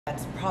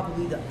That's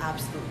probably the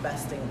absolute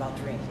best thing about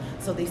Dream.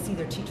 So they see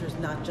their teachers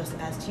not just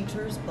as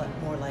teachers, but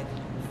more like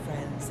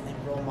friends and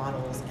role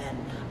models, and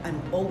I'm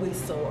always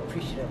so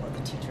appreciative of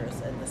the teachers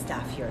and the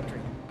staff here at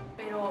Dream.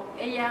 Pero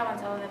ella ha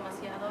avanzado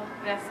demasiado,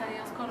 gracias a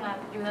Dios, con la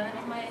ayuda de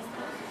los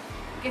maestros,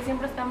 que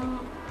siempre están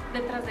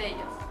detrás de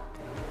ellos.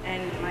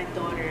 And my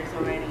daughter is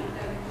already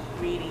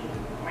writing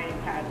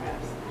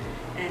paragraphs,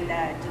 and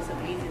that just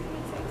amazes me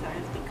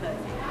sometimes because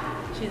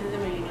she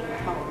doesn't really need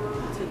help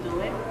to do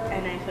it,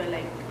 and I feel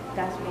like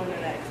that's one of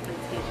the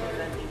expectations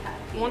that we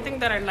have. One thing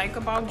that I like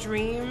about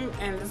Dream,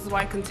 and this is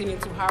why I continue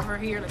to have her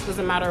here, it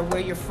doesn't matter where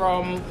you're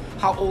from,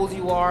 how old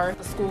you are,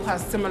 the school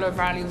has similar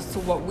values to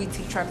what we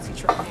try to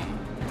teach at home.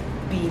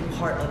 Being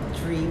part of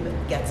Dream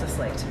gets us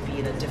like to be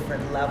in a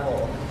different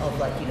level of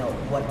like, you know,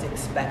 what's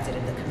expected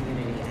in the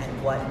community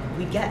and what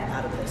we get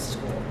out of this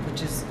school,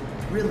 which is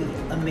really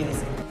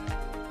amazing.